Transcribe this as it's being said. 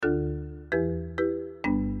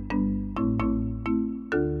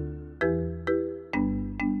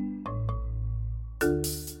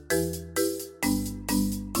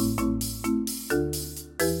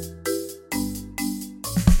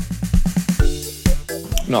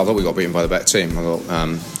No, I thought we got beaten by the better team. I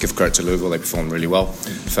thought, give credit to Louisville, they performed really well.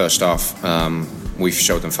 First half, we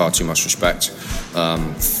showed them far too much respect,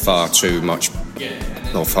 far too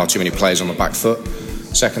many players on the back foot.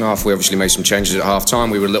 Second half, we obviously made some changes at half time.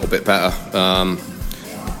 We were a little bit better.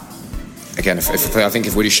 Again, I think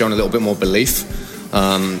if we'd have shown a little bit more belief,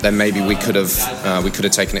 then maybe we could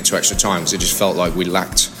have taken it to extra time, because it just felt like we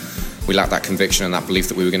lacked that conviction and that belief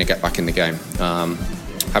that we were going to get back in the game.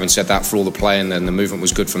 Having said that, for all the play and then the movement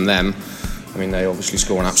was good from them. I mean, they obviously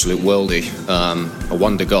score an absolute worldie, a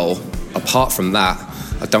wonder goal. Apart from that,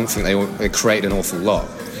 I don't think they created an awful lot.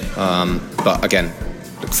 But again,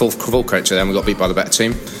 full credit to them. We got beat by the better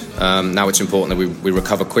team. Now it's important that we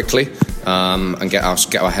recover quickly and get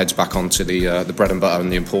our heads back onto the bread and butter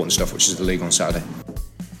and the important stuff, which is the league on Saturday.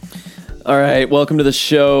 All right, welcome to the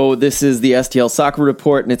show. This is the STL Soccer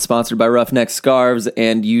Report, and it's sponsored by Roughneck Scarves.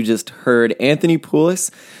 And you just heard Anthony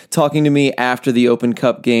Poulos talking to me after the Open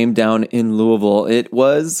Cup game down in Louisville. It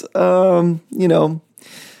was,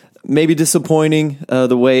 maybe disappointing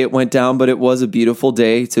the way it went down, but it was a beautiful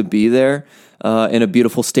day to be there. In a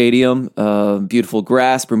beautiful stadium, beautiful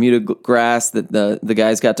grass, Bermuda grass that the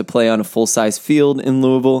guys got to play on a full-size field in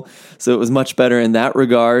Louisville. So it was much better in that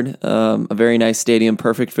regard. A very nice stadium,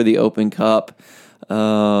 perfect for the Open Cup.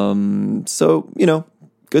 Good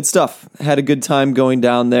stuff. Had a good time going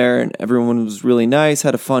down there, and everyone was really nice.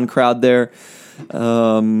 Had a fun crowd there.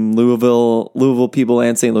 Louisville people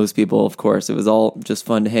and St. Louis people, of course. It was all just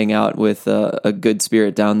fun to hang out with a good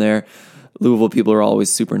spirit down there. Louisville people are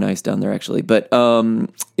always super nice down there, actually. But,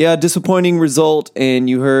 disappointing result, and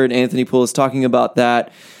you heard Anthony Poulos talking about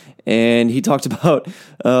that, and he talked about,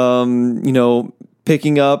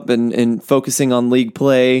 picking up and focusing on league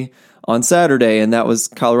play on Saturday, and that was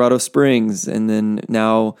Colorado Springs. And then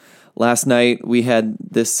now, last night, we had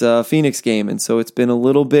this Phoenix game, and so it's been a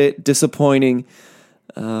little bit disappointing.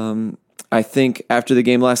 I think after the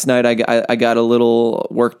game last night, I got a little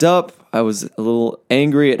worked up. I was a little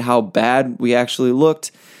angry at how bad we actually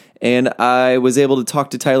looked, and I was able to talk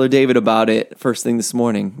to Tyler David about it first thing this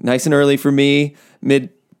morning. Nice and early for me,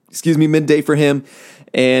 midday for him,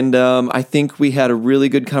 and I think we had a really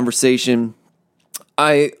good conversation.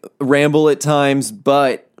 I ramble at times,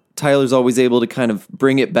 but Tyler's always able to kind of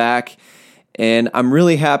bring it back, and I'm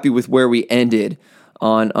really happy with where we ended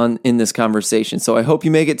on in this conversation. So I hope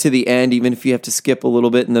you make it to the end, even if you have to skip a little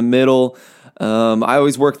bit in the middle. I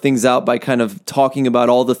always work things out by kind of talking about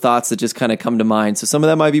all the thoughts that just kind of come to mind. So some of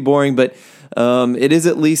that might be boring, but it is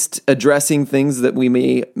at least addressing things that we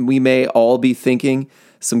may all be thinking.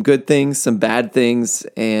 Some good things, some bad things,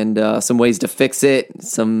 and some ways to fix it.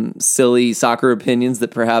 Some silly soccer opinions that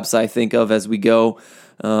perhaps I think of as we go.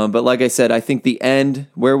 But like I said, I think the end,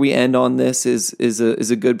 where we end on this, is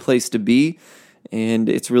a good place to be. And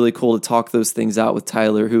it's really cool to talk those things out with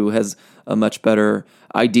Tyler, who has a much better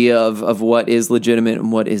idea of what is legitimate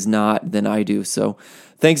and what is not than I do. So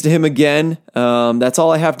thanks to him again. That's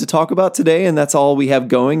all I have to talk about today, and that's all we have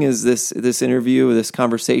going is this interview, this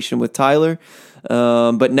conversation with Tyler.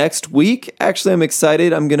 But next week, actually, I'm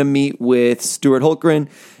excited. I'm going to meet with Stuart Holtgren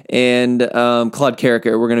and Claude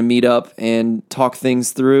Carricker. We're going to meet up and talk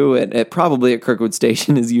things through at probably at Kirkwood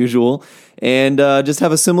Station as usual, and just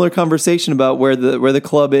have a similar conversation about where the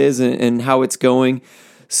club is and how it's going.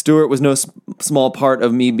 Stuart was no small part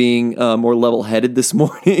of me being more level-headed this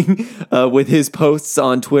morning with his posts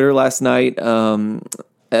on Twitter last night.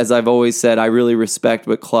 As I've always said, I really respect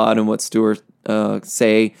what Claude and what Stuart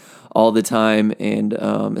say all the time, and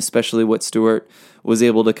especially what Stuart was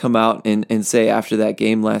able to come out and say after that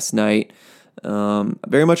game last night.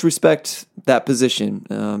 Very much respect that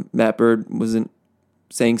position. Matt Bird wasn't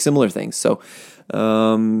saying similar things. So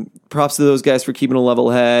props to those guys for keeping a level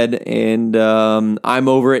head, and I'm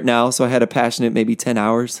over it now, so I had a passionate maybe 10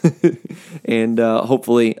 hours, and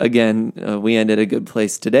hopefully, again, we end at a good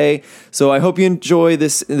place today. So I hope you enjoy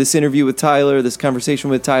this interview with Tyler, this conversation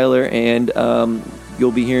with Tyler, and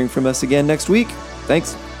you'll be hearing from us again next week.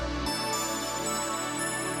 Thanks.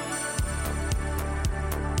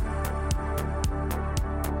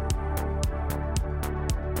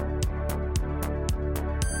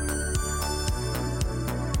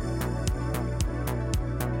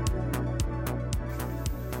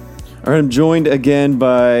 All right, I'm joined again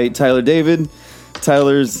by Tyler David.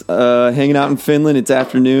 Tyler's hanging out in Finland. It's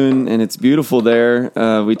afternoon, and it's beautiful there.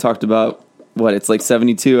 We talked about, it's like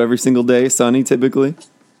 72 every single day, sunny typically?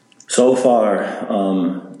 So far,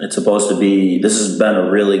 it's supposed to be, this has been a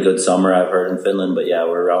really good summer, I've heard, in Finland. But yeah,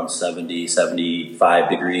 we're around 70, 75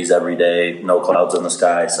 degrees every day, no clouds in the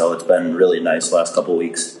sky. So it's been really nice the last couple of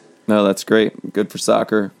weeks. No, that's great. Good for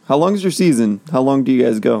soccer. How long is your season? How long do you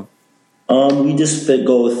guys go? We just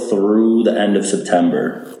go through the end of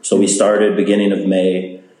September. So we started beginning of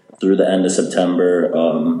May through the end of September,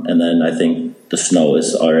 and then I think the snow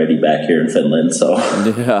is already back here in Finland. So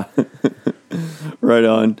yeah, right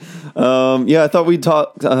on. I thought we'd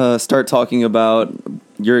start talking about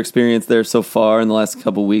your experience there so far in the last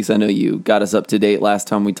couple of weeks. I know you got us up to date last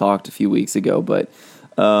time we talked a few weeks ago, but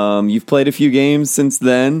you've played a few games since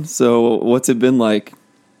then. So what's it been like?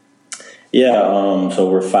 Yeah, so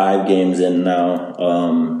we're 5 games in now.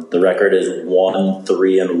 The record is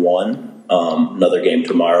 1-3-1. Another game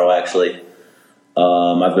tomorrow, actually.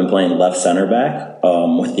 I've been playing left center back,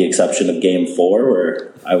 with the exception of game 4,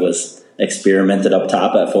 where I was experimented up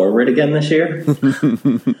top at forward again this year.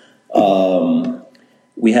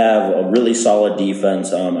 We have a really solid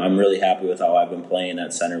defense. I'm really happy with how I've been playing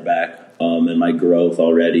at center back and my growth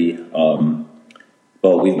already.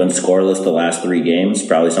 But we've been scoreless the last 3 games,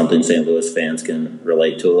 probably something St. Louis fans can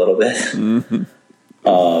relate to a little bit. Mm-hmm.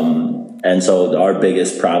 And so our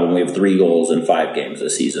biggest problem, we have 3 goals in 5 games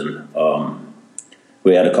this season.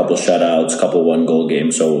 We had a couple shutouts, a couple 1-goal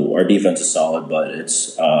games, so our defense is solid, but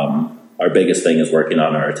it's our biggest thing is working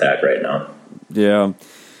on our attack right now. Yeah.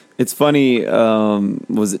 It's funny,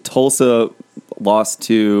 was it Tulsa lost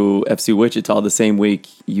to FC Wichita the same week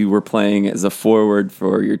you were playing as a forward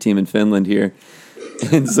for your team in Finland here?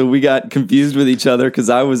 And so we got confused with each other because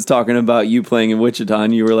I was talking about you playing in Wichita,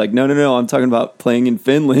 and you were like, no, I'm talking about playing in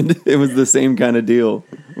Finland. It was the same kind of deal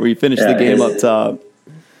where you finished the game up top.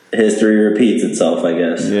 History repeats itself, I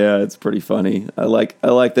guess. Yeah, it's pretty funny. I like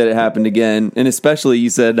that it happened again, and especially you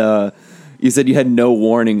said you had no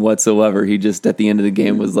warning whatsoever. He just at the end of the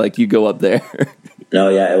game was like, "You go up there." No,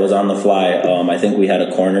 yeah, it was on the fly. I think we had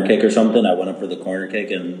a corner kick or something. I went up for the corner kick,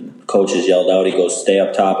 and coach just yelled out. He goes, "Stay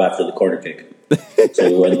up top after the corner kick." So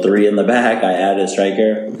we went 3 in the back. I added a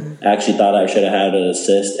striker. Actually thought I should have had an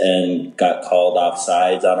assist and got called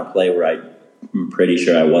offsides on a play where I'm pretty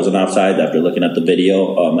sure I wasn't offside after looking at the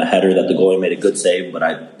video. A header that the goalie made a good save, but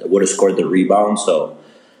I would have scored the rebound. So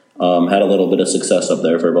had a little bit of success up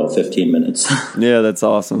there for about 15 minutes. Yeah, that's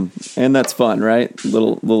awesome. And that's fun, right?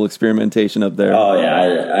 Little experimentation up there. Oh,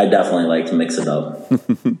 yeah. I definitely like to mix it up.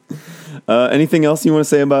 Anything else you want to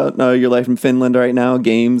say about your life in Finland right now?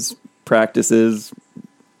 Games, practices,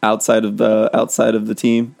 outside of the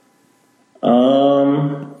team?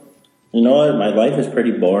 You know what? My life is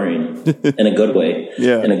pretty boring in a good way.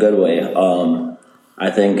 Yeah. In a good way. I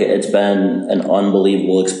think it's been an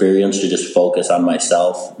unbelievable experience to just focus on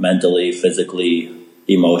myself mentally, physically,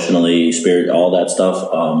 emotionally, spirit, all that stuff,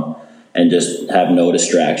 and just have no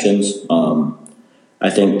distractions. I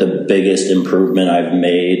think the biggest improvement I've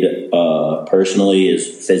made personally is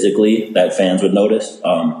physically that fans would notice.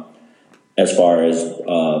 As far as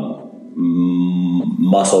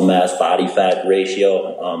muscle mass, body fat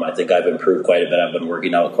ratio, I think I've improved quite a bit. I've been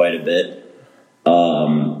working out quite a bit.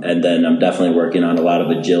 And then I'm definitely working on a lot of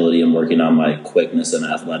agility and working on my quickness and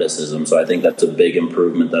athleticism. So I think that's a big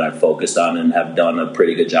improvement that I've focused on and have done a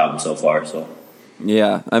pretty good job so far. So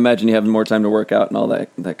yeah, I imagine you have more time to work out and all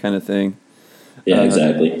that kind of thing. Yeah,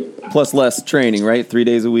 exactly. Plus less training, right? 3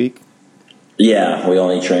 days a week? Yeah, we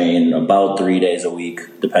only train about 3 days a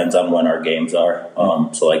week. Depends on when our games are.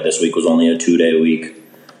 So like this week was only a 2-day week.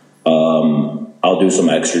 I'll do some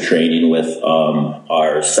extra training with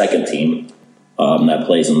our second team that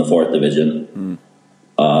plays in the 4th division.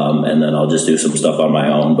 And then I'll just do some stuff on my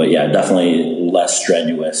own. But yeah, definitely less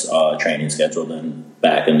strenuous training schedule than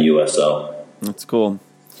back in the USL. That's cool.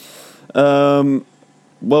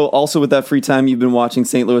 Well, also with that free time, you've been watching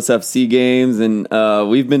St. Louis FC games, and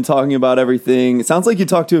we've been talking about everything. It sounds like you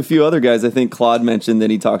talked to a few other guys. I think Claude mentioned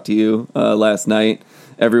that he talked to you last night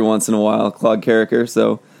every once in a while, Claude Carricker.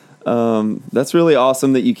 So that's really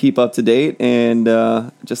awesome that you keep up to date. And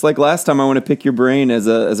just like last time, I want to pick your brain as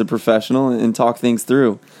a professional and talk things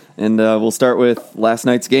through. And we'll start with last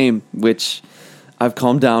night's game, which I've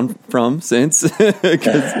calmed down from since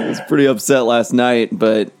because I was pretty upset last night,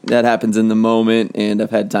 but that happens in the moment, and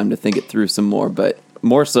I've had time to think it through some more. But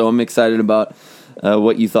more so, I'm excited about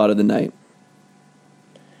what you thought of the night.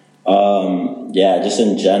 Yeah, just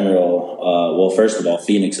in general. Well, first of all,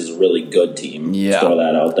 Phoenix is a really good team. Yeah. Let's throw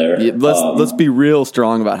that out there. Yeah, let's be real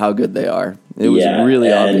strong about how good they are. It was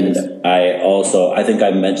really obvious. I think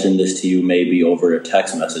I mentioned this to you maybe over a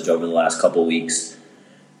text message over the last couple weeks.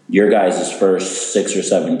 Your guys' first 6 or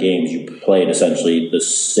 7 games, you played essentially the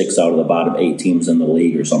 6 out of the bottom 8 teams in the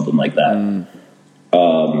league or something like that.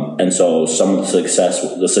 And so some of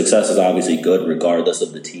the success is obviously good regardless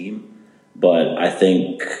of the team. But I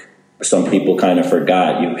think some people kind of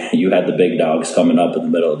forgot you had the big dogs coming up in the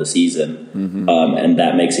middle of the season, and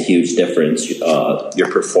that makes a huge difference. Your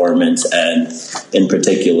performance, and in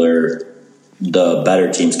particular, the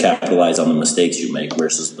better teams capitalize on the mistakes you make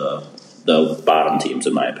versus the bottom teams,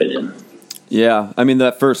 in my opinion. Yeah, I mean,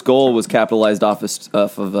 that first goal was capitalized off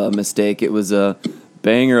of a mistake. It was a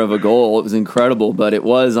banger of a goal. It was incredible, but it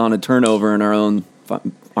was on a turnover in our own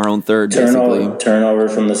third, basically. Turnover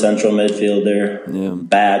from the central midfielder. Yeah.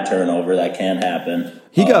 Bad turnover. That can't happen.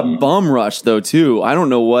 He got bum rushed, though, too. I don't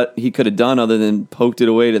know what he could have done other than poked it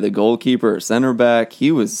away to the goalkeeper or center back.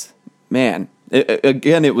 He was, man.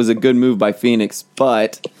 It was a good move by Phoenix,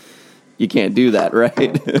 but you can't do that,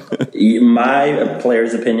 right? My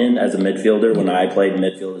player's opinion as a midfielder, when I played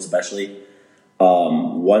midfield especially,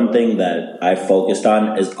 one thing that I focused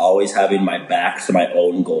on is always having my back to my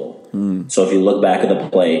own goal. So if you look back at the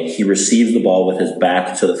play, he receives the ball with his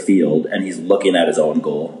back to the field, and he's looking at his own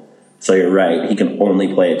goal. So you're right, he can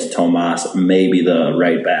only play it to Tomas, maybe the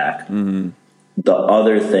right back. The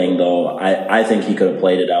other thing, though, I think he could have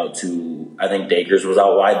played it out to, I think Dakers was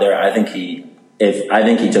out wide there. I think he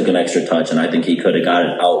took an extra touch, and I think he could have got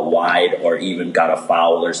it out wide or even got a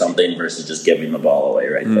foul or something versus just giving the ball away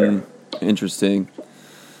right there. Interesting.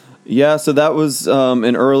 Yeah, so that was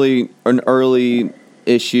an early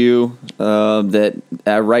issue that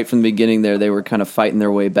right from the beginning there they were kind of fighting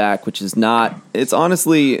their way back, which is not.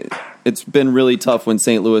 It's been really tough when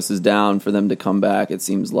St. Louis is down for them to come back. It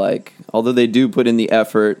seems like, although they do put in the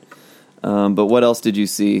effort. But what else did you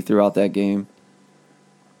see throughout that game?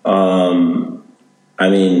 I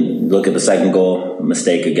mean, look at the second goal,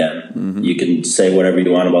 mistake again. You can say whatever you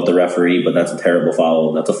want about the referee, but that's a terrible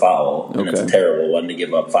foul. That's a foul, and it's a terrible one to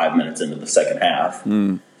give up 5 minutes into the second half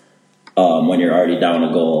when you're already down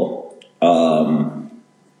a goal.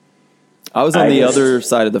 I was on the other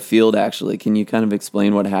side of the field, actually. Can you kind of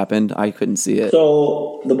explain what happened? I couldn't see it.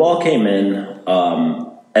 So the ball came in,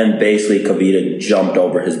 and basically Kavita jumped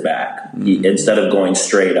over his back. Instead of going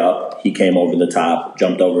straight up, he came over the top,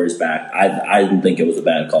 jumped over his back. I didn't think it was a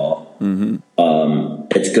bad call.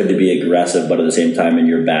 It's good to be aggressive, but at the same time, in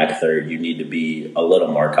your back third, you need to be a little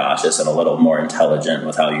more cautious and a little more intelligent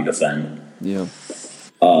with how you defend. Yeah.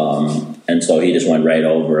 And so he just went right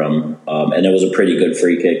over him. And it was a pretty good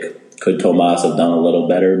free kick. Could Tomas have done a little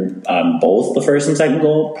better on both the first and second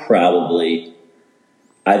goal? Probably.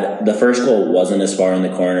 The first goal wasn't as far in the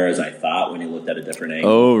corner as I thought when you looked at a different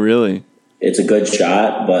angle. Oh, really? It's a good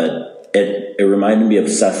shot, but it reminded me of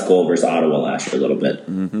Seth's goal versus Ottawa last year a little bit.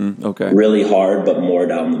 Okay. Really hard, but more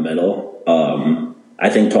down the middle. I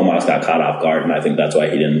think Tomas got caught off guard, and I think that's why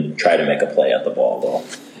he didn't try to make a play at the ball, though.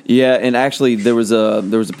 Yeah, and actually there was a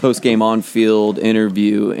post game on field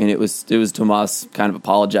interview, and it was Tomas kind of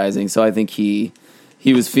apologizing. So I think he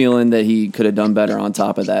was feeling that he could have done better on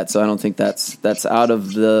top of that. So I don't think that's out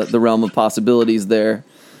of the realm of possibilities there.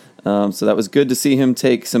 So that was good to see him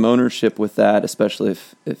take some ownership with that, especially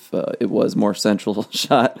if it was more central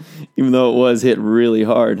shot, even though it was hit really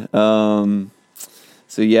hard. So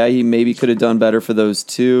yeah, he maybe could have done better for those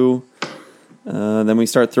two. Then we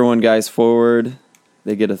start throwing guys forward.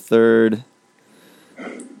 They get a third.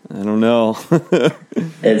 I don't know. And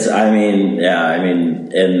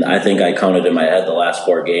I think I counted in my head the last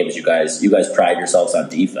 4 games. You guys pride yourselves on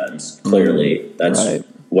defense. Clearly, that's right.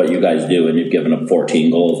 What you guys do, and you've given up 14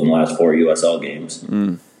 goals in the last 4 USL games.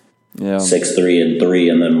 Yeah, 6-3 and 3,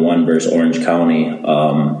 and then 1 versus Orange County.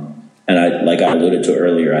 And I alluded to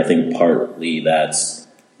earlier, I think partly that's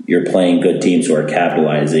you're playing good teams who are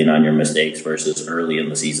capitalizing on your mistakes versus early in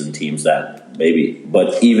the season teams that maybe,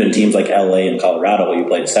 but even teams like LA and Colorado, who you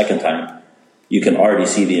played the second time, you can already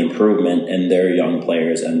see the improvement in their young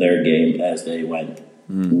players and their game as they went.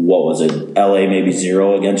 What was it? LA maybe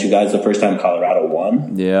 0 against you guys the first time. Colorado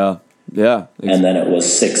 1. Yeah. And then it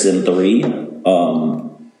was 6 and 3.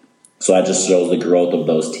 So that just shows the growth of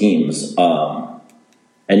those teams.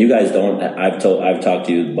 And you guys don't. I've talked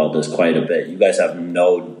to you about this quite a bit. You guys have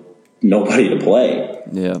nobody to play.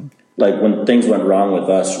 Yeah. Like when things went wrong with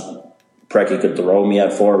us, Preki could throw me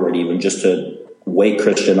at forward even just to wake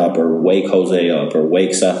Christian up or wake Jose up or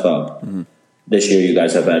wake Seth up. This year, you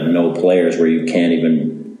guys have had no players where you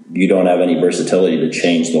don't have any versatility to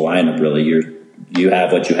change the lineup. Really, you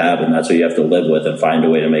have what you have, and that's what you have to live with and find a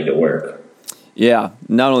way to make it work. Yeah.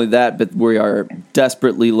 Not only that, but we are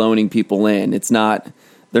desperately loaning people in.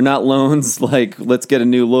 They're not loans like let's get a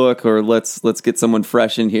new look or let's get someone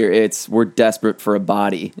fresh in here. We're desperate for a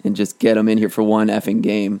body and just get them in here for one effing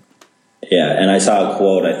game. Yeah, and I saw a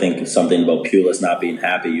quote, I think something about Pulis not being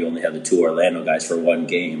happy you only have the 2 Orlando guys for 1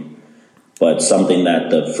 game. But something that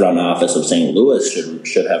the front office of St. Louis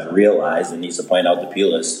should have realized and needs to point out to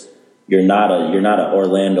Pulis, you're not an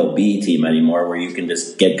Orlando B team anymore where you can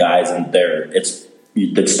just get guys and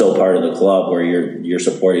it's still part of the club where you're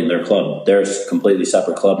supporting their club. They're a completely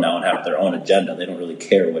separate club now and have their own agenda. They don't really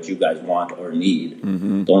care what you guys want or need.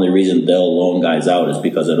 Mm-hmm. The only reason they'll loan guys out is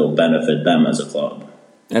because it'll benefit them as a club.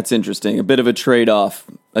 That's interesting. A bit of a trade-off,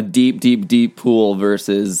 a deep, deep, deep pool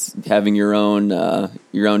versus having your own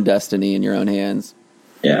destiny in your own hands.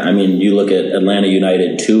 Yeah, I mean, you look at Atlanta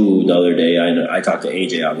United 2 the other day. I talked to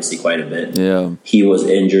AJ, obviously, quite a bit. Yeah. He was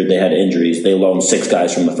injured. They had injuries. They loaned 6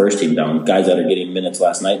 guys from the first team down, guys that are getting minutes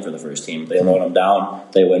last night for the first team. They loan them down.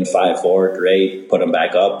 They win 5-4. Great. Put them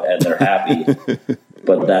back up, and they're happy.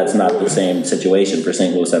 But that's not the same situation for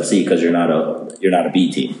St. Louis FC because you're not a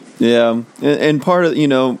B team. Yeah, and part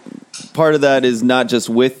of that is not just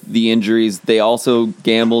with the injuries. They also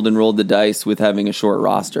gambled and rolled the dice with having a short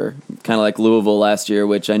roster, kind of like Louisville last year,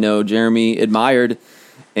 which I know Jeremy admired.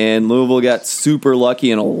 And Louisville got super lucky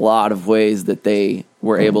in a lot of ways that they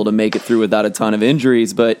were able to make it through without a ton of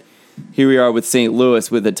injuries. But here we are with St. Louis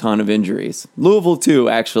with a ton of injuries. Louisville, too,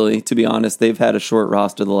 actually, to be honest. They've had a short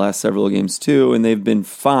roster the last several games, too, and they've been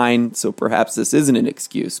fine. So perhaps this isn't an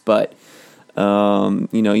excuse. But,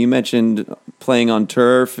 you mentioned playing on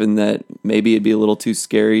turf and that maybe it'd be a little too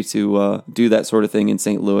scary to do that sort of thing in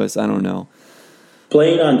St. Louis. I don't know.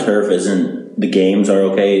 Playing on turf isn't – the games are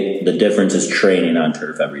okay. The difference is training on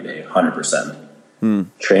turf every day, 100%.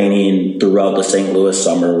 Training throughout the St. Louis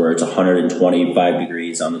summer where it's 125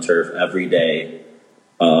 degrees on the turf every day.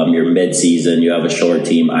 You're mid-season. You have a short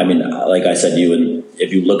team. I mean, like I said to you, and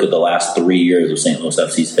if you look at the last 3 years of St. Louis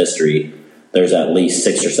FC's history, there's at least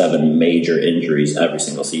 6 or 7 major injuries every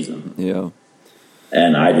single season. Yeah.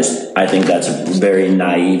 And I think that's very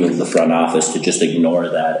naive of the front office to just ignore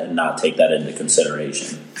that and not take that into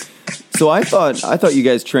consideration. So I thought you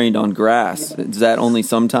guys trained on grass. Is that only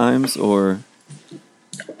sometimes, or?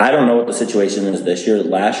 I don't know what the situation is this year.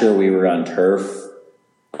 Last year we were on turf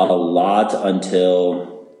a lot until,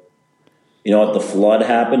 the flood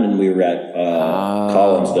happened and we were at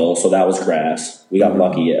Collinsville, so that was grass. We got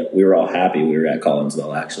lucky. We were all happy we were at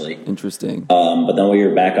Collinsville, actually. Interesting. But then we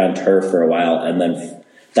were back on turf for a while, and then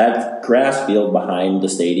that grass field behind the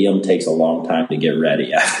stadium takes a long time to get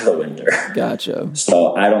ready after the winter. Gotcha.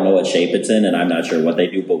 So I don't know what shape it's in, and I'm not sure what they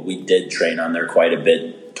do, but we did train on there quite a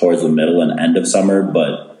bit towards the middle and end of summer,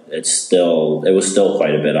 but it was still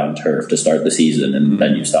quite a bit on turf to start the season, and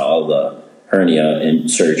then you saw all the hernia and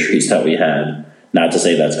surgeries that we had. Not to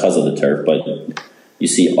say that's because of the turf, but you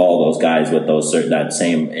see all those guys with that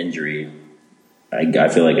same injury. I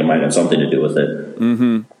feel like it might have something to do with it.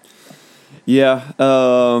 Mm-hmm. Yeah.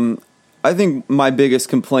 I think my biggest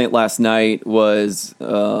complaint last night was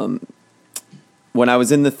when I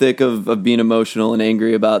was in the thick of being emotional and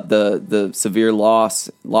angry about the severe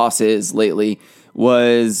losses lately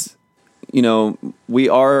was, we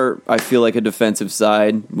are, I feel like, a defensive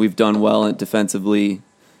side. We've done well defensively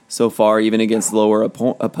so far, even against lower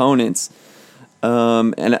opponents.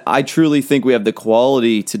 And I truly think we have the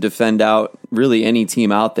quality to defend out really any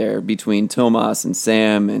team out there between Tomas and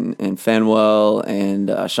Sam and Fanwell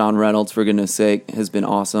and Sean Reynolds, for goodness sake, has been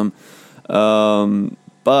awesome.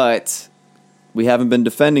 But we haven't been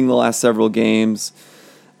defending the last several games.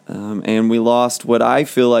 And we lost what I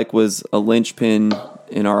feel like was a linchpin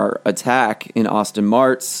in our attack in Austin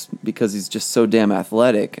Martz because he's just so damn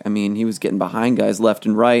athletic. I mean, he was getting behind guys left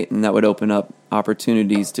and right, and that would open up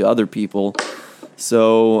opportunities to other people.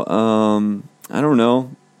 So, I don't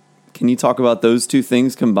know. Can you talk about those two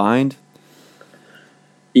things combined?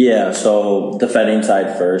 Yeah, so defending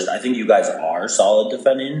side first. I think you guys are solid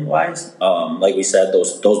defending-wise. Like we said,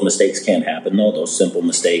 those mistakes can't happen, though. Those simple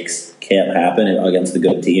mistakes can't happen against the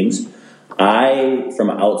good teams. From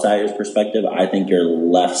an outsider's perspective, I think your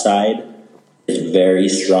left side is very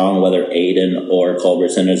strong, whether Aiden or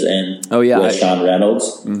Culbertson is in with Sean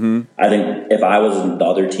Reynolds. Mm-hmm. I think if I was in the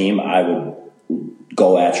other team, I would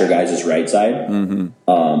go at your guys' right side. Mm-hmm.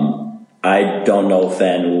 I don't know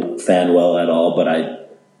Fanwell at all, but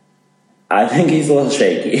I think he's a little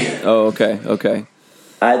shaky. Oh, okay.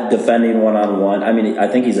 Defending one-on-one. I mean, I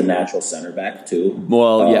think he's a natural center back, too.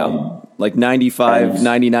 Well, like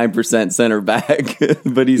 99% center back,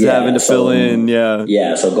 but he's having to fill in,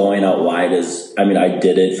 Yeah, so going out wide I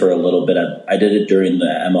did it for a little bit. I did it during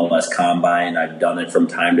the MLS Combine. I've done it from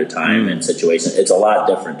time to time in situations. It's a lot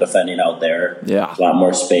different defending out there. Yeah. A lot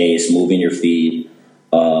more space, moving your feet,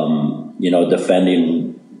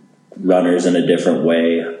 defending runners in a different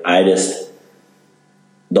way.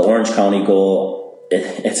 The Orange County goal,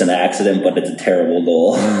 it's an accident, but it's a terrible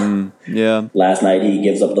goal. Yeah. Last night he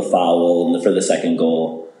gives up the foul for the second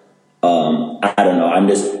goal. I don't know. I'm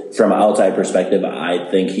just from an outside perspective. I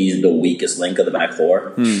think he's the weakest link of the back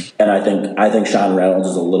four, and I think Sean Reynolds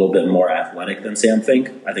is a little bit more athletic than Sam Fink.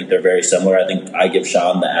 I think they're very similar. I think I give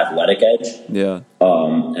Sean the athletic edge. Yeah.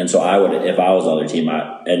 And so I would, if I was the other team,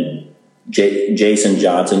 Jason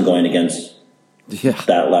Johnson going against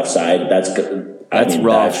that left side. That's rough.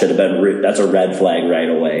 That should have been. That's a red flag right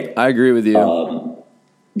away. I agree with you.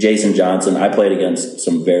 Jason Johnson, I played against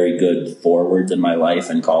some very good forwards in my life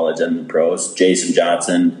in college and pros. Jason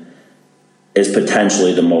Johnson is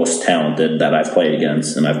potentially the most talented that I've played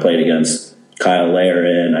against. And I've played against Kyle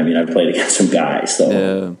Larin. I mean, I've played against some guys.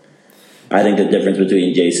 So I think the difference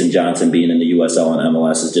between Jason Johnson being in the USL and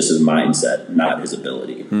MLS is just his mindset, not his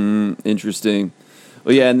ability. Interesting.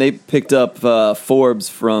 Well, yeah, and they picked up Forbes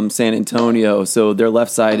from San Antonio. So their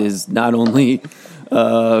left side is not only...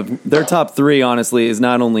 their top three, honestly, is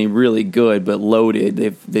not only really good but loaded.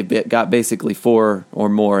 They've got basically four or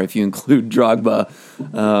more if you include Drogba,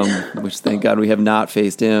 which thank God we have not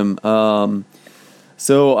faced him.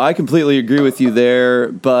 So I completely agree with you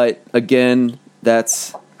there. But again,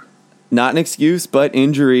 that's not an excuse. But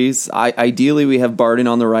injuries. Ideally, we have Barden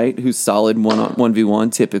on the right, who's solid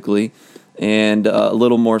 1v1 typically, and a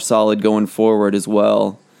little more solid going forward as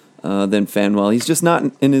well than Fanwell. He's just not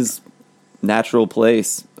in his natural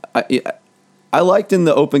place. I liked in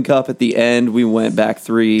the Open Cup at the end, we went back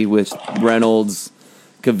three with Reynolds,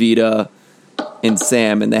 Kavita, and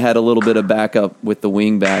Sam, and they had a little bit of backup with the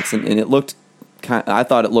wing backs, and it looked I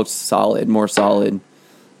thought it looked solid, more solid.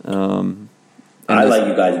 I like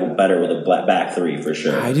you guys better with a back three for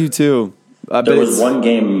sure. I do too. There was one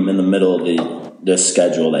game in the middle of the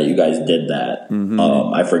schedule that you guys did that.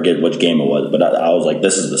 I forget which game it was, but I was like,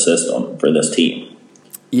 this is the system for this team.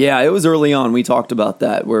 Yeah, it was early on. We talked about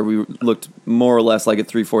that, where we looked more or less like a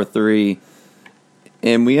 3-4-3.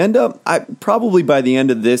 And we end up, probably by the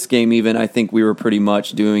end of this game even, I think we were pretty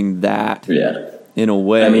much doing that in a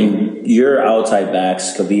way. I mean, your outside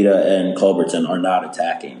backs, Kavita and Culbertson, are not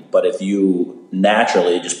attacking. But if you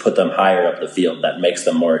naturally just put them higher up the field, that makes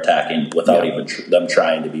them more attacking without even them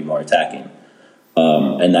trying to be more attacking.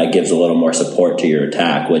 And that gives a little more support to your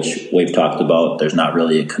attack, which we've talked about. There's not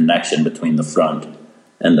really a connection between the front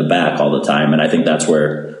and the back all the time. And I think that's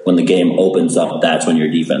where, when the game opens up, that's when your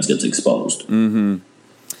defense gets exposed.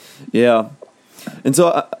 Yeah. And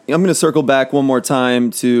so I'm going to circle back one more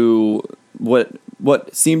time to what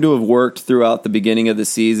seemed to have worked throughout the beginning of the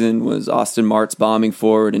season was Austin Martz bombing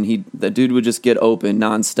forward, and the dude would just get open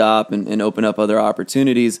nonstop and open up other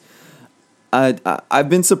opportunities. I've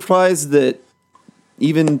been surprised that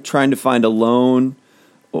even trying to find a loan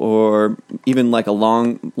or even like a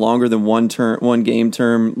longer than one game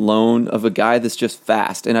term loan of a guy that's just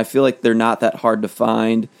fast. And I feel like they're not that hard to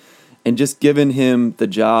find. And just giving him the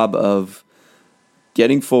job of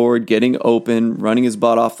getting forward, getting open, running his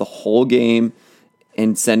butt off the whole game,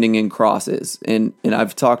 and sending in crosses. And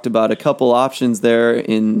I've talked about a couple options there.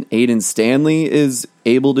 In Aiden Stanley is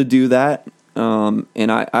able to do that.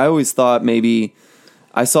 And I always thought maybe...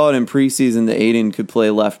 I saw it in preseason that Aiden could play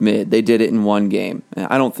left mid. They did it in one game.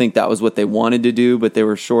 I don't think that was what they wanted to do, but they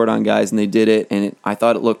were short on guys and they did it. And I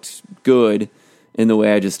thought it looked good in the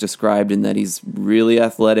way I just described, in that he's really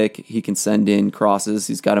athletic. He can send in crosses.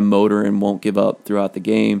 He's got a motor and won't give up throughout the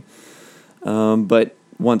game. But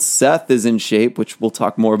once Seth is in shape, which we'll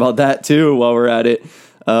talk more about that too while we're at it,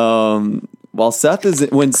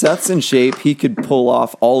 when Seth's in shape, he could pull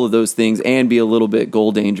off all of those things and be a little bit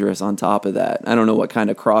goal dangerous on top of that. I don't know what kind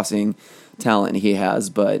of crossing talent he has,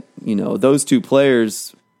 but those two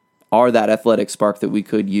players are that athletic spark that we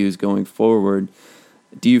could use going forward.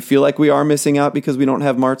 Do you feel like we are missing out because we don't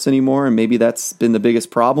have Martz anymore, and maybe that's been the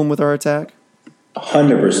biggest problem with our attack?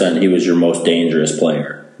 100%, he was your most dangerous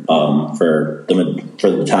player for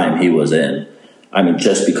the time he was in. I mean,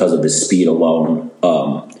 just because of his speed alone.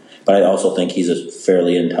 But I also think he's a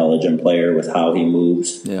fairly intelligent player with how he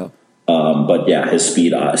moves. Yeah. But yeah, his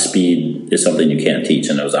speed is something you can't teach,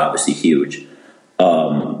 and it was obviously huge.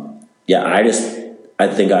 I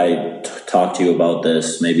think I talked to you about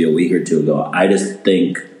this maybe a week or two ago. I just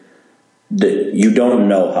think that you don't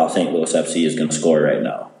know how St. Louis FC is going to score right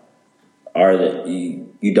now.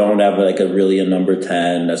 You don't have like a number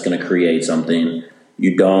 10 that's going to create something.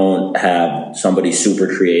 You don't have somebody super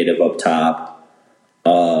creative up top.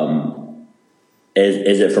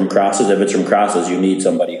 Is it from crosses? If it's from crosses, you need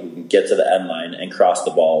somebody who can get to the end line and cross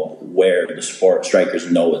the ball where the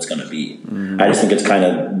strikers know it's going to be. Mm-hmm. I just think it's kind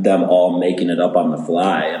of them all making it up on the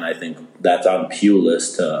fly, and I think that's on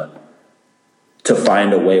Pulis to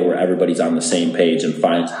find a way where everybody's on the same page and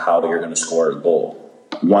finds how you're going to score a goal.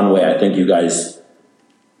 One way I think you guys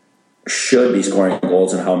should be scoring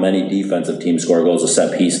goals and how many defensive teams score goals with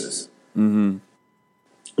set pieces. Mm-hmm.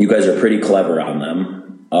 You guys are pretty clever on them.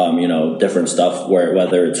 Different stuff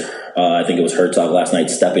whether it's, I think it was Herzog last night,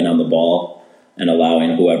 stepping on the ball and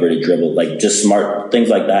allowing whoever to dribble, like just smart things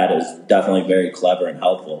like that is definitely very clever and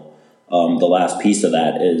helpful. The last piece of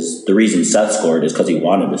that is the reason Seth scored is because he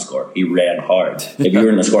wanted to score. He ran hard. If you're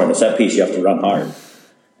going to score on a set piece, you have to run hard.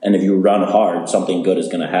 And if you run hard, something good is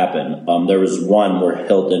going to happen. There was one where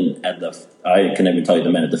Hilton I can't even tell you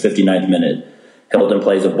the minute, the 59th minute, Hilton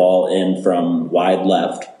plays a ball in from wide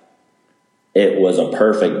left. It was a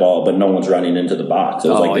perfect ball, but no one's running into the box. It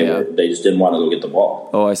was they just didn't want to go get the ball.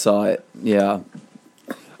 Oh, I saw it. Yeah.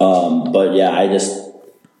 But yeah,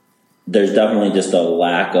 there's definitely just a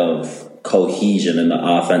lack of cohesion in the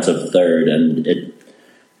offensive third, and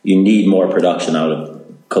you need more production out of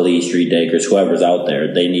Calistri, Dakers, whoever's out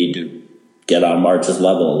there. They need to get on March's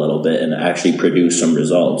level a little bit and actually produce some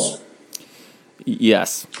results.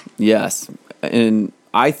 Yes. And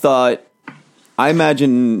I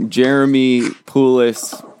imagine Jeremy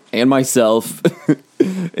Poulis and myself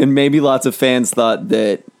and maybe lots of fans thought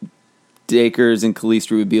that Dakers and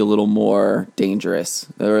Calistri would be a little more dangerous,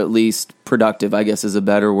 or at least productive, I guess is a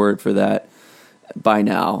better word for that by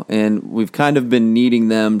now. And we've kind of been needing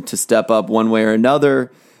them to step up one way or another.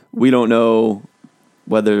 We don't know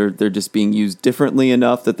whether they're just being used differently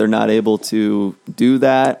enough that they're not able to do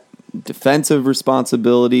that. Defensive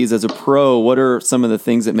responsibilities as a pro, what are some of the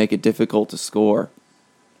things that make it difficult to score?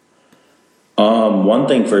 One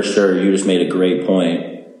thing for sure, you just made a great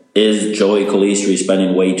point, is Joey Calistri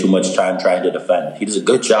spending way too much time trying to defend. He does a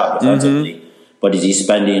good job defensively, but is he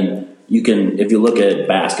spending... if you look at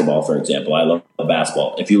basketball, for example, I love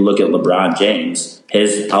basketball. If you look at LeBron James,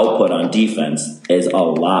 his output on defense is a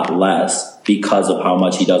lot less because of how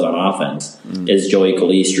much he does on offense. Is Joey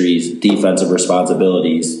Calistri's defensive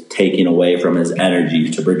responsibilities taking away from his energy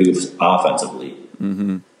to produce offensively?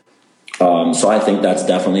 So I think that's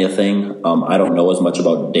definitely a thing. I don't know as much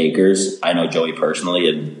about Dakers. I know Joey personally,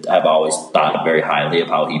 and I've always thought very highly of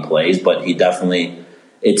how he plays, but he definitely,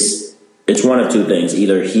 it's one of two things.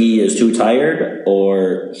 Either he is too tired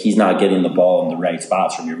or he's not getting the ball in the right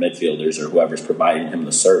spots from your midfielders or whoever's providing him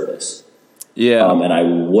the service. Yeah. And I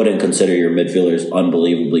wouldn't consider your midfielders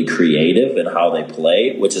unbelievably creative in how they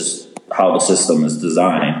play, which is how the system is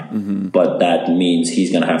designed. But that means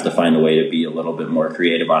he's going to have to find a way to be a little bit more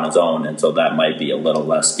creative on his own. And so that might be a little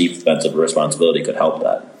less defensive responsibility could help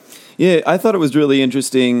that. Yeah, I thought it was really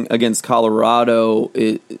interesting against Colorado.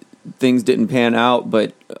 Things didn't pan out,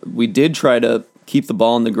 but we did try to keep the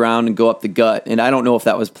ball on the ground and go up the gut. And I don't know if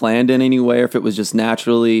that was planned in any way or if it was just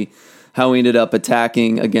naturally how we ended up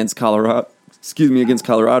attacking against Colorado.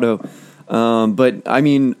 But I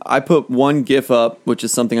mean, I put one GIF up, which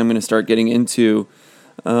is something I'm going to start getting into,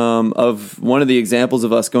 of one of the examples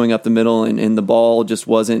of us going up the middle and the ball just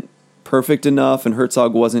wasn't perfect enough, and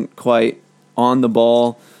Herzog wasn't quite on the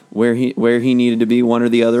ball where he needed to be, one or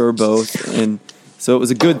the other or both. And so it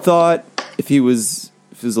was a good thought. If he was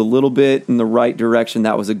a little bit in the right direction,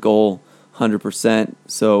 that was a goal, 100%.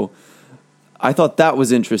 So I thought that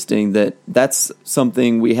was interesting. That's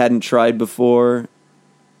something we hadn't tried before,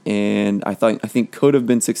 and I think could have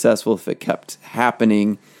been successful if it kept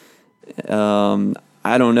happening.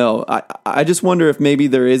 I don't know. I just wonder if maybe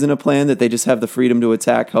there isn't a plan, that they just have the freedom to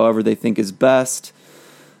attack however they think is best.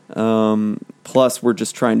 Plus, we're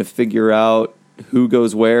just trying to figure out who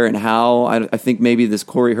goes where and how. I think maybe this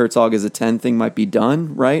Corey Herzog as a 10 thing might be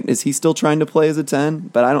done, right? Is he still trying to play as a 10?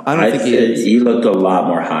 But I don't think he is. He looked a lot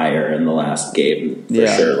more higher in the last game, for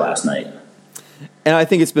sure, last night. And I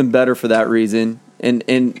think it's been better for that reason.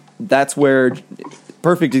 And that's where,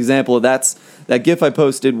 perfect example of that GIF I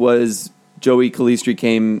posted was Joey Calistri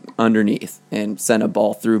came underneath and sent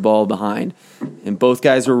a through ball behind. And both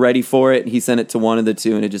guys were ready for it. He sent it to one of the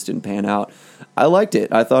two, and it just didn't pan out. I liked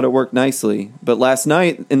it. I thought it worked nicely. But last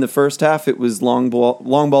night, in the first half, it was long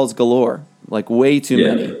balls galore. Like, way too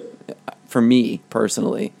many, for me,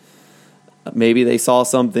 personally. Maybe they saw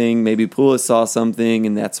something. Maybe Poulis saw something,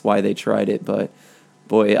 and that's why they tried it. But,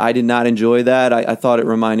 boy, I did not enjoy that. I thought it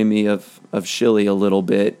reminded me of Shilly a little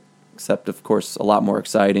bit, except, of course, a lot more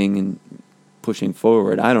exciting and pushing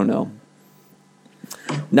forward. I don't know.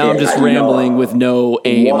 Now I'm just rambling with no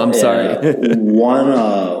aim. I'm sorry.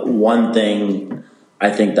 One thing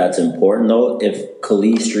I think that's important, though, if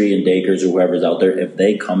Calistri and Dakers or whoever's out there, if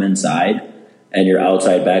they come inside and your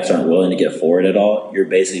outside backs aren't willing to get forward at all, you're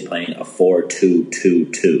basically playing a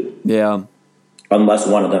 4-2-2-2. Yeah. Unless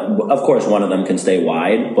one of them, of course, one of them can stay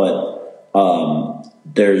wide, but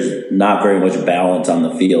there's not very much balance on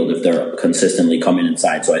the field if they're consistently coming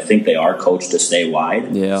inside. So I think they are coached to stay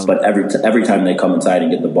wide. Yeah. But every time they come inside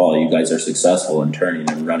and get the ball, you guys are successful in turning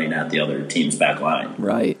and running at the other team's back line.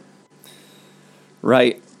 Right.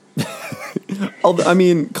 I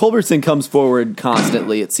mean, Culbertson comes forward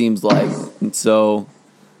constantly, it seems like. And so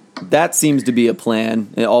that seems to be a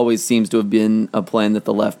plan. It always seems to have been a plan that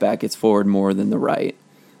the left back gets forward more than the right.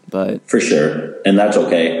 But for sure, and that's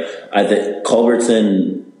okay. I think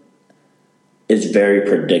Culbertson is very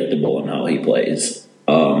predictable in how he plays.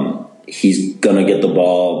 He's going to get the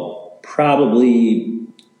ball probably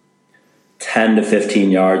 10 to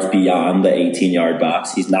 15 yards beyond the 18-yard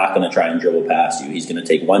box. He's not going to try and dribble past you. He's going to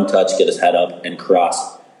take one touch, get his head up, and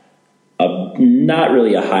cross not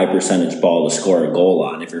really a high percentage ball to score a goal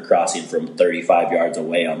on if you're crossing from 35 yards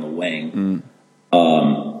away on the wing.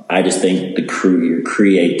 I just think the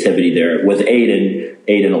creativity there with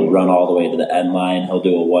Aiden will run all the way to the end line. He'll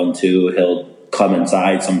do a 1-2. He'll come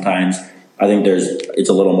inside sometimes. I think it's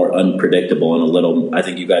a little more unpredictable and I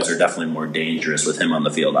think you guys are definitely more dangerous with him on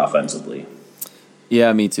the field offensively.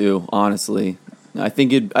 Yeah, me too, honestly. I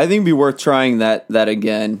think it'd be worth trying that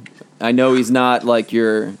again. I know he's not like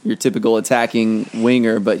your typical attacking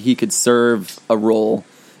winger, but he could serve a role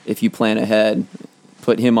if you plan ahead.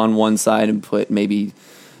 Put him on one side and put maybe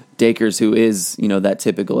Dakers, who is, that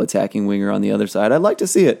typical attacking winger, on the other side. I'd like to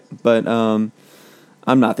see it, but I'm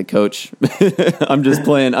not the coach. I'm just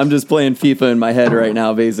playing FIFA in my head right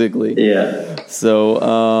now, basically. Yeah.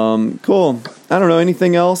 So cool. I don't know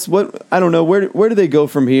anything else. I don't know where do they go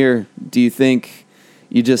from here? Do you think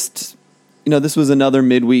you just this was another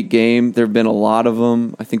midweek game. There have been a lot of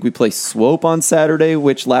them. I think we play Swope on Saturday,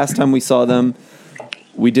 which last time we saw them,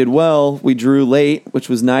 we did well. We drew late, which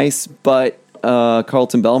was nice, but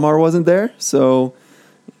Carlton Belmar wasn't there. So,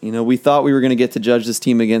 we thought we were going to get to judge this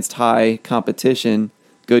team against high competition,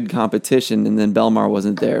 good competition, and then Belmar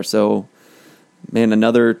wasn't there. So, man,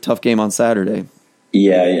 another tough game on Saturday.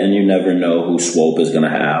 Yeah, and you never know who Swope is going to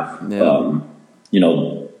have. Yeah.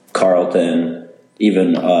 Carlton,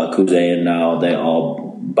 even Kuzain now, they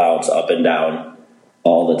all bounce up and down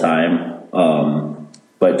all the time.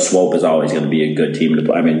 But Swope is always going to be a good team to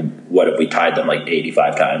play. I mean, what if we tied them like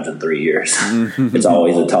 85 times in 3 years? It's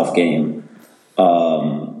always a tough game.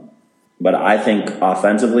 But I think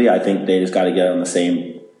offensively, they just got to get on the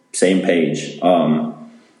same page.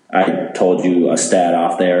 I told you a stat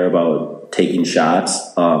off there about taking shots.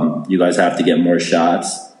 You guys have to get more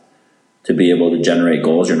shots to be able to generate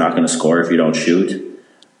goals. You're not going to score if you don't shoot.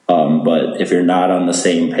 But if you're not on the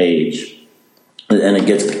same page, and I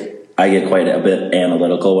get quite a bit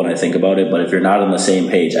analytical when I think about it, but if you're not on the same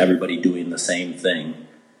page, everybody doing the same thing,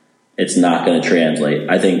 it's not going to translate.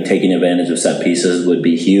 I think taking advantage of set pieces would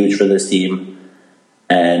be huge for this team.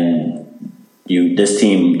 And this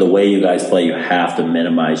team, the way you guys play, you have to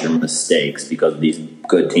minimize your mistakes because these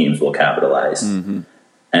good teams will capitalize. Mm-hmm.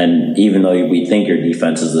 And even though we think your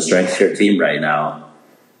defense is the strength of your team right now,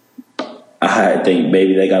 I think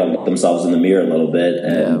maybe they got to look themselves in the mirror a little bit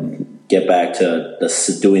and get back to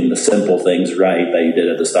doing the simple things right that you did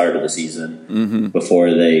at the start of the season before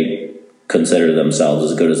they consider themselves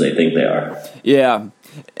as good as they think they are. Yeah,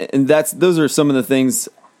 and those are some of the things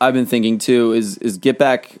I've been thinking too. Is get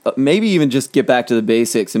back, maybe even just get back to the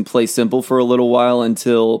basics and play simple for a little while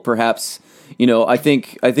until perhaps. I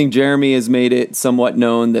think Jeremy has made it somewhat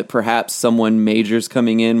known that perhaps someone major's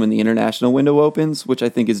coming in when the international window opens, which I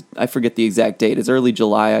think I forget the exact date. It's early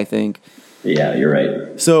July, I think. Yeah, you're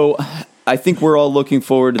right. So I think we're all looking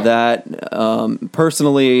forward to that.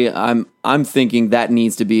 Personally, I'm thinking that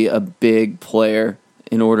needs to be a big player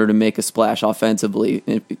in order to make a splash offensively.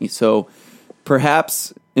 So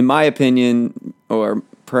perhaps, in my opinion, or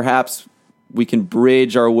perhaps we can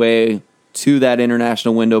bridge our way to that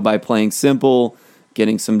international window by playing simple,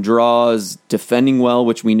 getting some draws, defending well,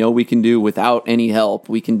 which we know we can do without any help.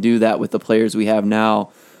 We can do that with the players we have now.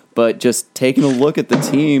 But just taking a look at the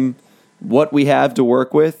team, what we have to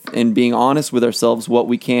work with, and being honest with ourselves, what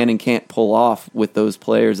we can and can't pull off with those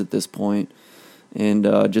players at this point. And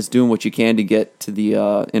just doing what you can to get to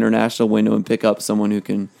the international window and pick up someone who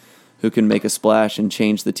can make a splash and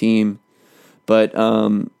change the team. But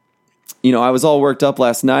I was all worked up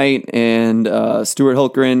last night, and Stuart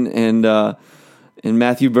Hultgren and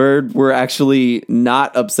Matthew Bird were actually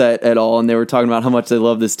not upset at all, and they were talking about how much they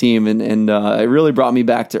love this team, and it really brought me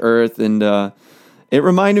back to earth, and it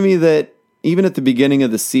reminded me that even at the beginning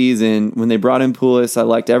of the season, when they brought in Poulis, I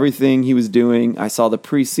liked everything he was doing. I saw the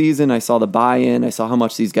preseason, I saw the buy-in, I saw how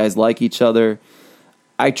much these guys like each other.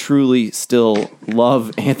 I truly still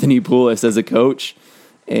love Anthony Poulis as a coach.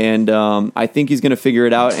 And I think he's going to figure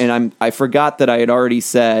it out. And I forgot that I had already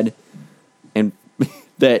said and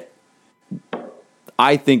that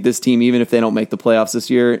I think this team, even if they don't make the playoffs this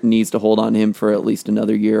year, needs to hold on to him for at least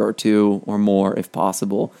another year or two or more, if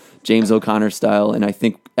possible, James O'Connor style. And I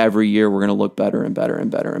think every year we're going to look better and better and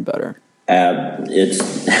better and better.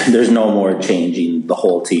 There's no more changing the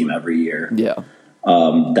whole team every year. Yeah.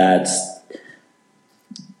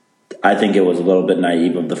 I think it was a little bit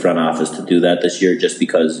naive of the front office to do that this year, just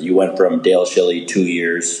because you went from Dale Schilly 2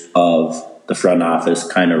 years of the front office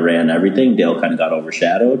kind of ran everything. Dale kind of got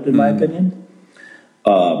overshadowed, in my opinion,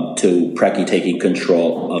 to Preki taking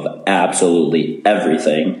control of absolutely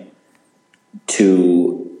everything,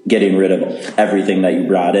 to getting rid of everything that you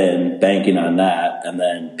brought in, banking on that, and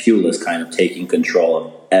then Pulis kind of taking control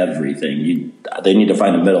of everything. They need to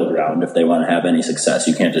find a middle ground if they want to have any success.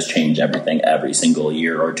 You can't just change everything every single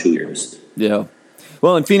year or 2 years. Yeah.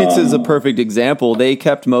 Well, and Phoenix is a perfect example. They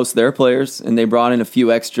kept most of their players, and they brought in a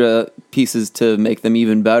few extra pieces to make them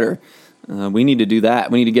even better. We need to do that.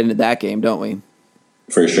 We need to get into that game, don't we?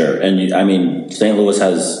 For sure. And, St. Louis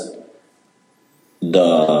has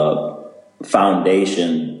the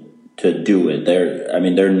foundation to do it. They're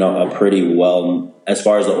a pretty well, as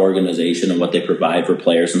far as the organization and what they provide for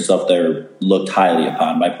players and stuff, they're looked highly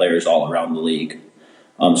upon by players all around the league.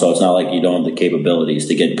 So it's not like you don't have the capabilities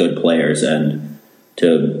to get good players and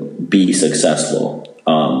to be successful.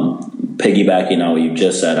 Piggybacking on what you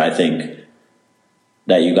just said, I think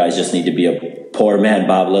that you guys just need to be a poor man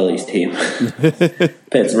Bob Lilly's team.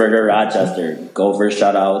 Pittsburgh or Rochester, go for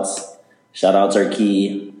shutouts. Shutouts are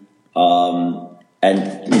key.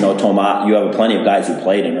 And, Tomas, you have plenty of guys who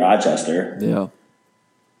played in Rochester. Yeah.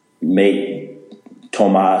 Make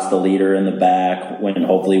Tomas the leader in the back,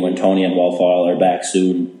 hopefully when Tony and Wallfall are back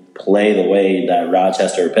soon, play the way that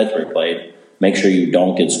Rochester or Pittsburgh played. Make sure you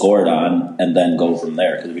don't get scored on, and then go from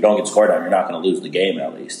there. Because if you don't get scored on, you're not going to lose the game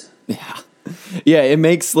at least. Yeah. Yeah, it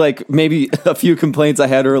makes, maybe a few complaints I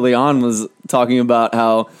had early on was talking about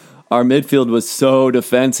how our midfield was so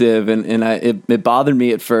defensive, and it bothered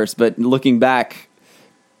me at first. But looking back,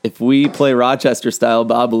 if we play Rochester style,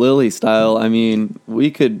 Bob Lilly style,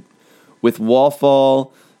 we could, with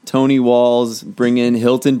Wallfall, Tony Walls, bring in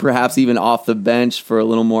Hilton, perhaps even off the bench for a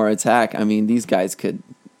little more attack. These guys could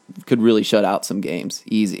really shut out some games,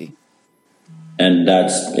 easy. And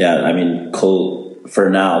that's, cool.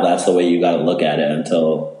 For now, that's the way you got to look at it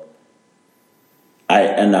until.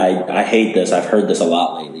 I hate this. I've heard this a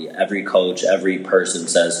lot lately. Every coach, every person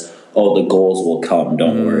says, "Oh, the goals will come.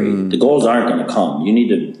 Don't worry. The goals aren't going to come. You need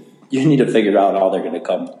to figure out how they're going to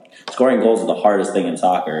come." Scoring goals is the hardest thing in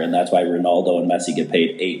soccer, and that's why Ronaldo and Messi get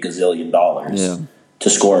paid $8 gazillion to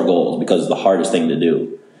score goals, because it's the hardest thing to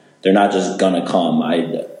do. They're not just going to come.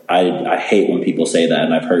 I hate when people say that,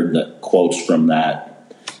 and I've heard the quotes from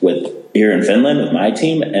that with here in Finland with my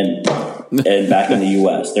team and back in the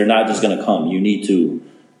U.S. They're not just going to come. You need to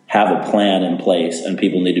have a plan in place, and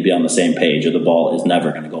people need to be on the same page, or the ball is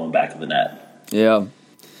never going to go in back of the net. Yeah.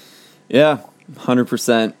 Yeah,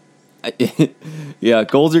 100%. Yeah,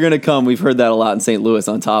 goals are going to come. We've heard that a lot in St. Louis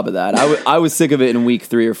on top of that. I was sick of it in week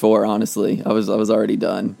 3 or 4, honestly. I was already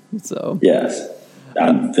done. So yes,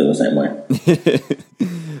 I feel the same way.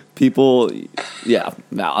 People,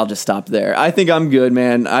 I'll just stop there. I think I'm good,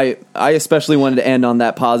 man. I especially wanted to end on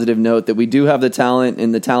that positive note that we do have the talent,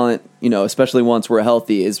 and the talent, especially once we're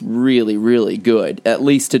healthy, is really, really good, at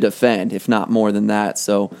least to defend, if not more than that.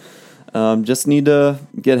 So just need to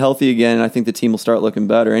get healthy again, and I think the team will start looking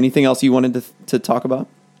better. Anything else you wanted to talk about?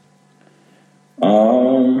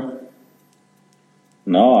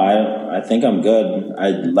 No, I think I'm good.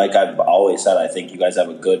 Like I've always said, I think you guys have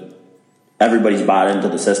everybody's bought into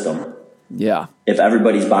the system. Yeah. If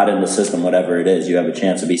everybody's bought into the system, whatever it is, you have a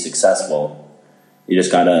chance to be successful. You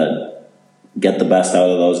just got to get the best out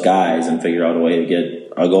of those guys and figure out a way to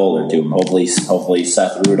get a goal or two. Hopefully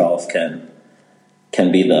Seth Rudolph can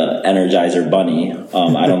be the Energizer Bunny.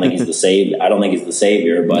 I don't think he's the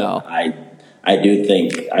savior, but no. I do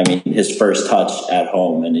think, his first touch at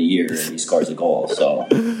home in a year, and he scores a goal. So,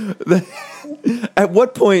 at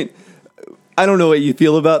what point? I don't know what you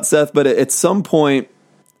feel about Seth, but at some point,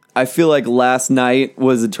 I feel like last night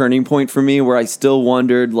was a turning point for me, where I still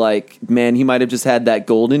wondered, man, he might have just had that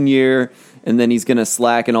golden year, and then he's going to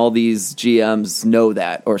slack, and all these GMs know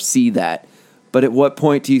that or see that. But at what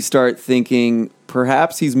point do you start thinking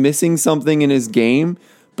perhaps he's missing something in his game,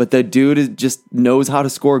 but the dude just knows how to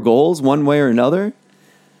score goals one way or another?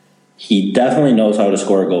 He definitely knows how to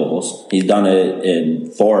score goals. He's done it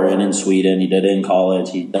in Sweden. He did it in college.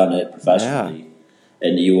 He's done it professionally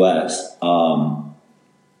in the U.S.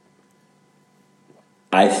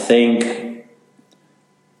 I think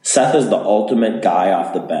Seth is the ultimate guy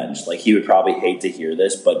off the bench. Like, he would probably hate to hear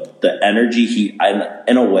this, but the energy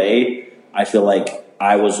in a way, I feel like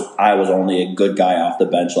I was only a good guy off the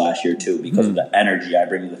bench last year too, because of the energy I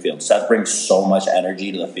bring to the field. Seth brings so much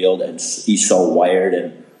energy to the field, and he's so wired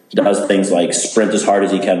and does things like sprint as hard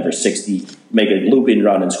as he can for 60, make a looping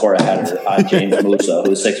run and score a header on James Musa,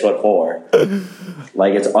 who's 6'4".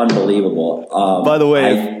 Like, it's unbelievable. By the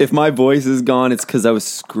way, if my voice is gone, it's because I was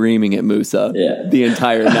screaming at Musa the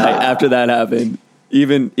entire night after that happened.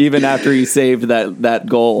 Even after he saved that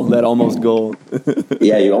goal, that almost goal.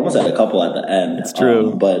 Yeah, you almost had a couple at the end. It's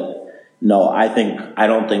true. But no, I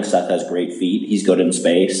don't think Seth has great feet. He's good in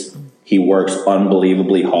space. He works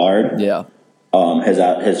unbelievably hard. Yeah.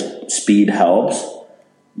 His speed helps,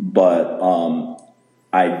 but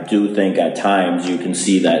I do think at times you can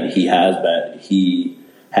see that he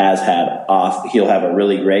has had off. He'll have a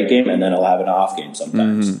really great game, and then he'll have an off game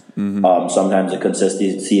sometimes. Sometimes the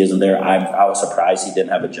consistency isn't there. I was surprised he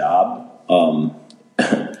didn't have a job.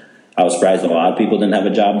 I was surprised a lot of people didn't have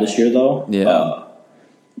a job this year, though. Yeah.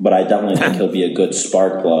 But I definitely think he'll be a good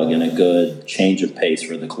spark plug and a good change of pace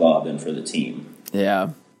for the club and for the team.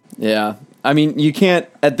 Yeah. Yeah. I mean, you can't,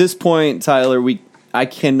 at this point, Tyler, I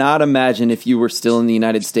cannot imagine if you were still in the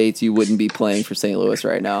United States, you wouldn't be playing for St. Louis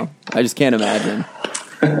right now. I just can't imagine.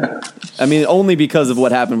 I mean, only because of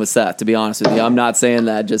what happened with Seth, to be honest with you. I'm not saying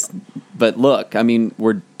that but look, I mean,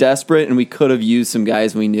 we're desperate and we could have used some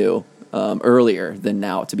guys we knew earlier than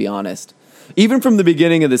now, to be honest. Even from the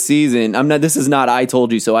beginning of the season, this is not I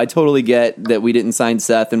told you so. I totally get that we didn't sign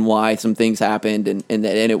Seth and why some things happened and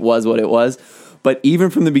it was what it was. But even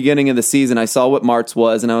from the beginning of the season, I saw what Martz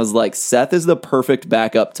was, and I was like, Seth is the perfect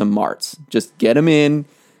backup to Martz. Just get him in,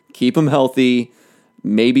 keep him healthy.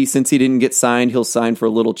 Maybe since he didn't get signed, he'll sign for a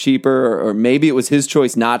little cheaper, or maybe it was his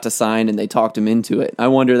choice not to sign and they talked him into it. I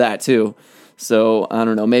wonder that too. So, I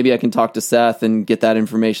don't know. Maybe I can talk to Seth and get that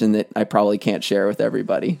information that I probably can't share with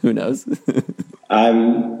everybody. Who knows?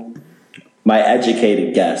 My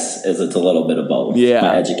educated guess is it's a little bit of both. Yeah.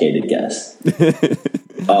 My educated guess.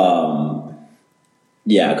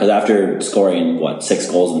 Yeah, because after scoring, 6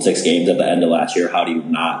 goals in 6 games at the end of last year, how do you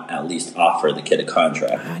not at least offer the kid a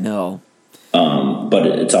contract? I know. But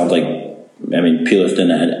it sounds like, Pulis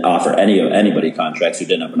didn't offer anybody contracts who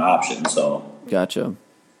didn't have an option. So Gotcha.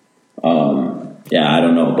 Yeah, I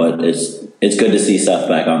don't know, but it's good to see Seth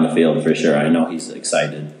back on the field for sure. I know he's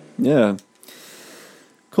excited. Yeah.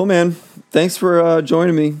 Cool, man. Thanks for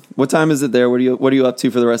joining me. What time is it there? What are you up to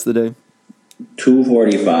for the rest of the day?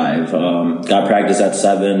 2:45. Got practice at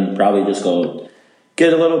 7. Probably just go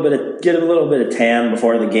get a little bit of tan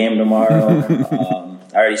before the game tomorrow.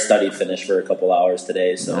 I already studied Finnish for a couple hours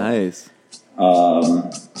today, so nice.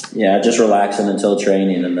 Yeah, just relaxing until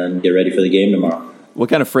training, and then get ready for the game tomorrow. What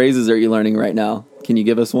kind of phrases are you learning right now? Can you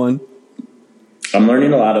give us one? I'm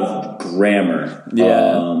learning a lot of grammar.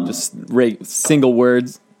 Yeah, just single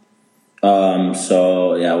words.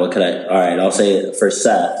 So yeah, what could I? All right, I'll say for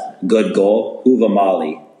Seth. Good goal. Huva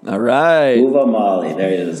Mali. All right. Huva Mali.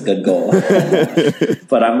 There it is. Good goal.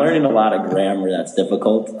 But I'm learning a lot of grammar that's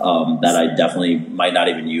difficult that I definitely might not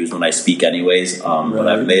even use when I speak anyways. But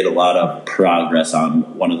I've made a lot of progress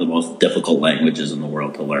on one of the most difficult languages in the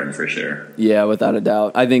world to learn for sure. Yeah, without a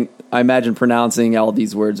doubt. I imagine pronouncing all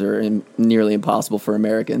these words are nearly impossible for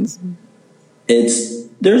Americans. It's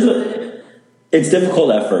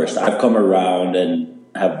difficult at first. I've come around and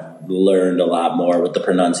have learned a lot more with the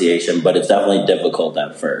pronunciation, but it's definitely difficult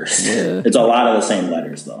at first. Yeah. It's a lot of the same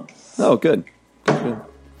letters, though. Oh, good. All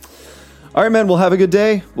right, man. We'll have a good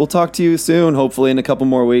day. We'll talk to you soon, hopefully in a couple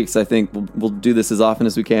more weeks. I think we'll do this as often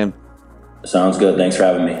as we can. Sounds good. Thanks for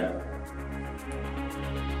having me.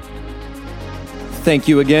 Thank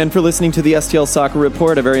you again for listening to the STL Soccer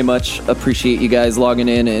Report. I very much appreciate you guys logging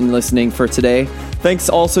in and listening for today. Thanks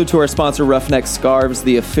also to our sponsor, Roughneck Scarves,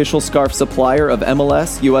 the official scarf supplier of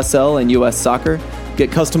MLS, USL, and US Soccer.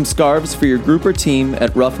 Get custom scarves for your group or team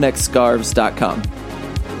at roughneckscarves.com.